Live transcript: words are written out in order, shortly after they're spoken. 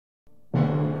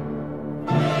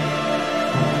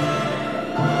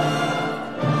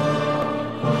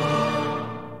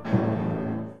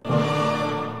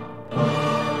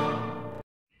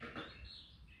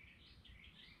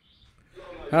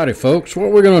Howdy folks,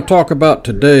 what we're going to talk about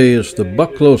today is the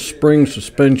Bucklos spring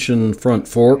suspension front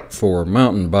fork for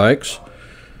mountain bikes.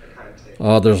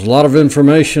 There's a lot of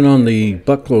information on the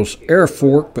Bucklos air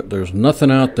fork, but there's nothing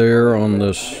out there on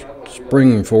this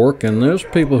spring fork, and there's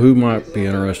people who might be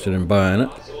interested in buying it.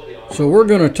 So we're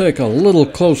going to take a little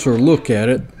closer look at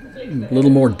it, a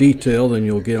little more detail than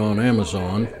you'll get on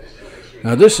Amazon.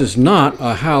 Now this is not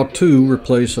a how-to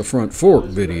replace a front fork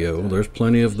video. There's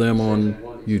plenty of them on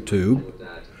YouTube.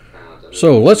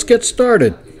 So let's get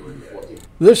started.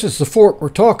 This is the fork we're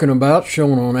talking about,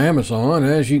 shown on Amazon.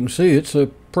 As you can see, it's a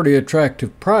pretty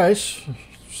attractive price.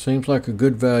 Seems like a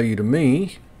good value to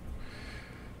me.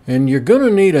 And you're going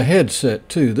to need a headset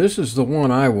too. This is the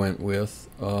one I went with.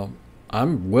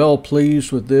 I'm well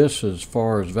pleased with this as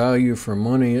far as value for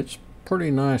money. It's pretty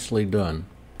nicely done.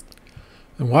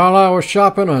 And while I was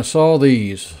shopping, I saw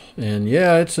these. And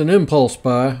yeah, it's an impulse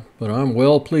buy, but I'm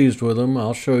well pleased with them.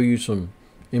 I'll show you some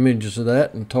images of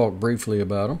that and talk briefly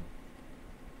about them.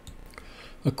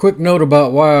 A quick note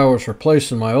about why I was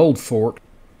replacing my old fork.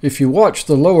 If you watch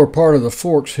the lower part of the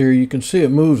forks here, you can see it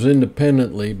moves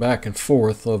independently back and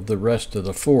forth of the rest of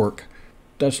the fork.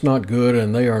 That's not good,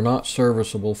 and they are not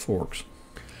serviceable forks.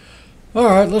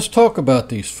 Alright, let's talk about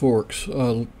these forks.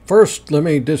 First, let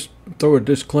me just throw a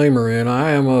disclaimer in.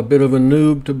 I am a bit of a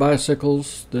noob to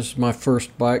bicycles. This is my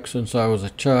first bike since I was a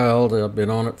child. I've been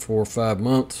on it for 5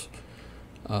 months.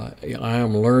 I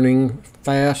am learning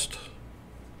fast.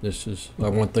 This is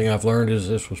one thing I've learned is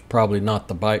this was probably not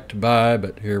the bike to buy,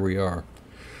 but here we are.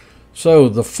 So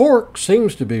the fork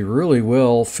seems to be really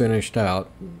well finished out.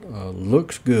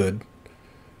 Looks good.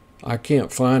 I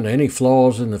can't find any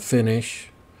flaws in the finish.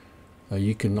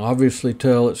 You can obviously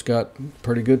tell it's got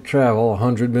pretty good travel.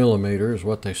 100 millimeters is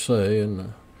what they say,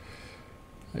 and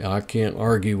I can't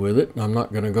argue with it. I'm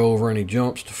not going to go over any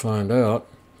jumps to find out.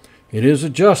 It is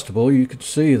adjustable. You can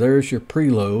see there's your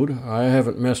preload. I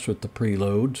haven't messed with the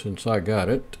preload since I got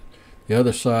it. The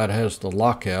other side has the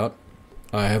lockout.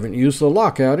 I haven't used the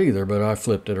lockout either, but I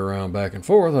flipped it around back and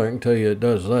forth. I can tell you it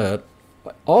does that.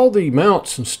 All the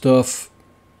mounts and stuff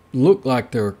look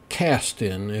like they're cast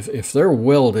in. If they're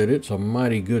welded, it's a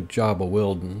mighty good job of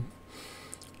welding.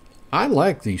 I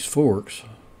like these forks.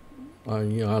 I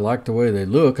like the way they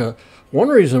look. One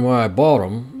reason why I bought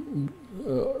them,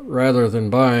 rather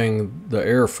than buying the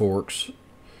air forks,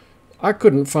 I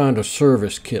couldn't find a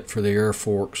service kit for the air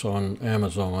forks on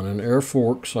Amazon. And air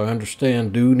forks, I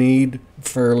understand, do need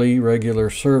fairly regular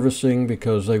servicing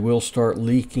because they will start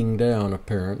leaking down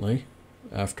apparently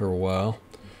after a while.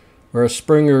 Whereas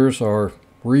springers are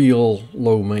real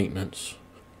low maintenance.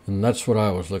 And that's what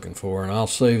I was looking for. And I'll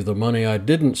save the money I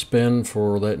didn't spend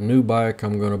for that new bike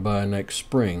I'm going to buy next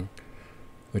spring,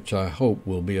 which I hope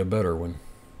will be a better one.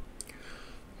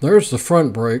 There's the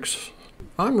front brakes.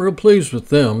 I'm real pleased with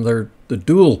them. They're the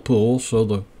dual pull, so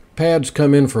the pads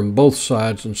come in from both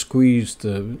sides and squeeze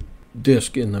the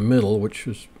disc in the middle, which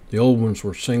is, the old ones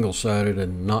were single-sided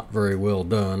and not very well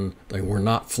done. They were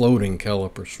not floating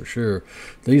calipers for sure.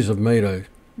 These have made a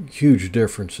huge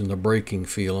difference in the braking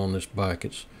feel on this bike.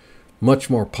 It's much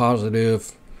more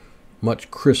positive,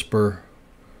 much crisper.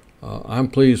 I'm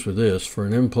pleased with this. For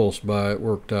an impulse buy, it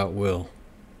worked out well.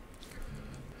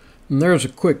 And there's a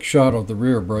quick shot of the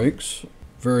rear brakes.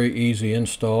 Very easy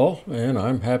install, and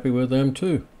I'm happy with them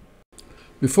too.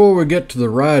 Before we get to the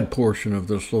ride portion of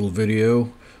this little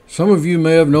video, some of you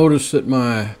may have noticed that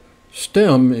my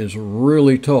stem is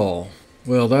really tall.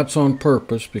 Well, that's on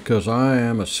purpose because I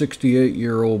am a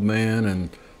 68-year-old man, and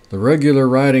the regular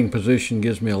riding position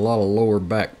gives me a lot of lower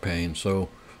back pain. So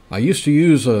I used to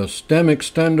use a stem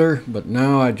extender, but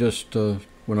now I just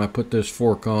when I put this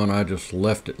fork on, I just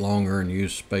left it longer and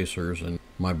used spacers, and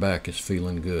my back is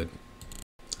feeling good.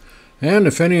 And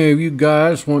if any of you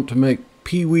guys want to make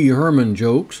Pee Wee Herman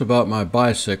jokes about my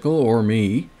bicycle or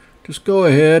me, just go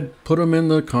ahead, put them in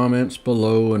the comments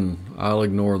below, and I'll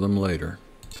ignore them later.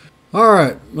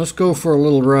 Alright, let's go for a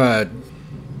little ride.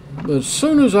 As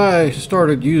soon as I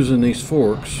started using these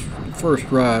forks, the first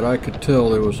ride, I could tell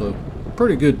there was a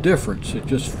pretty good difference. It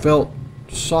just felt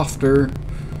softer.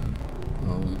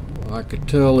 I could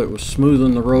tell it was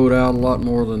smoothing the road out a lot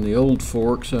more than the old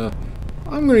forks. I'm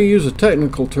going to use a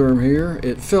technical term here.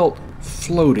 It felt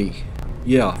floaty.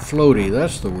 Yeah, floaty,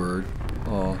 that's the word.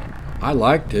 I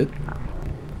liked it.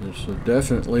 It's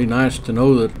definitely nice to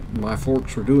know that my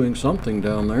forks were doing something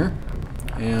down there.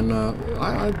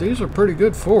 And these are pretty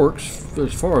good forks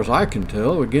as far as I can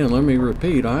tell. Again, let me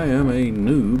repeat, I am a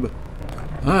noob.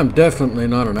 I'm definitely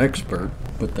not an expert,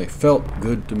 but they felt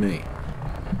good to me.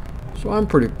 So I'm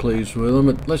pretty pleased with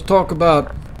them. Let's talk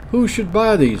about who should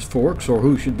buy these forks or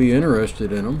who should be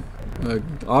interested in them.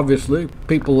 Obviously,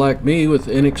 people like me with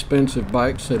inexpensive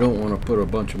bikes, they don't want to put a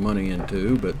bunch of money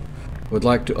into, but would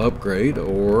like to upgrade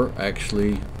or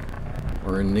actually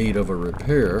are in need of a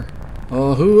repair.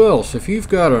 Who else? If you've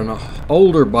got an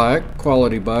older bike,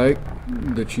 quality bike,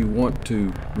 that you want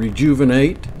to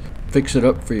rejuvenate, fix it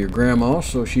up for your grandma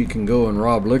so she can go and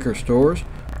rob liquor stores,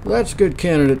 well, that's a good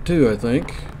candidate too, I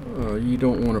think. You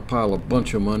don't want to pile a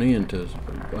bunch of money into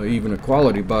even a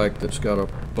quality bike that's got a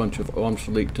bunch of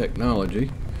obsolete technology.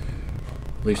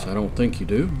 At least I don't think you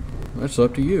do. That's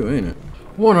up to you, ain't it?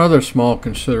 One other small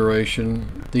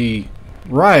consideration, the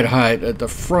ride height at the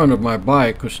front of my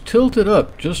bike was tilted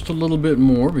up just a little bit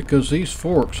more because these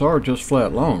forks are just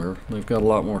flat longer. They've got a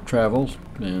lot more travel,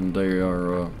 and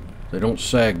they don't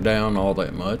sag down all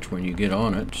that much when you get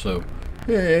on it, so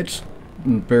yeah, it's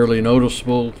barely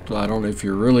noticeable. I don't know if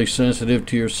you're really sensitive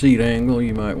to your seat angle,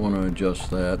 you might want to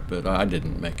adjust that, but I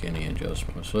didn't make any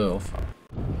adjustment myself.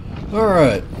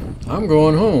 Alright, I'm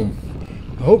going home.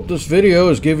 I hope this video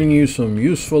has given you some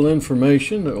useful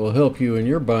information that will help you in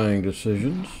your buying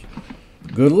decisions.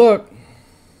 Good luck!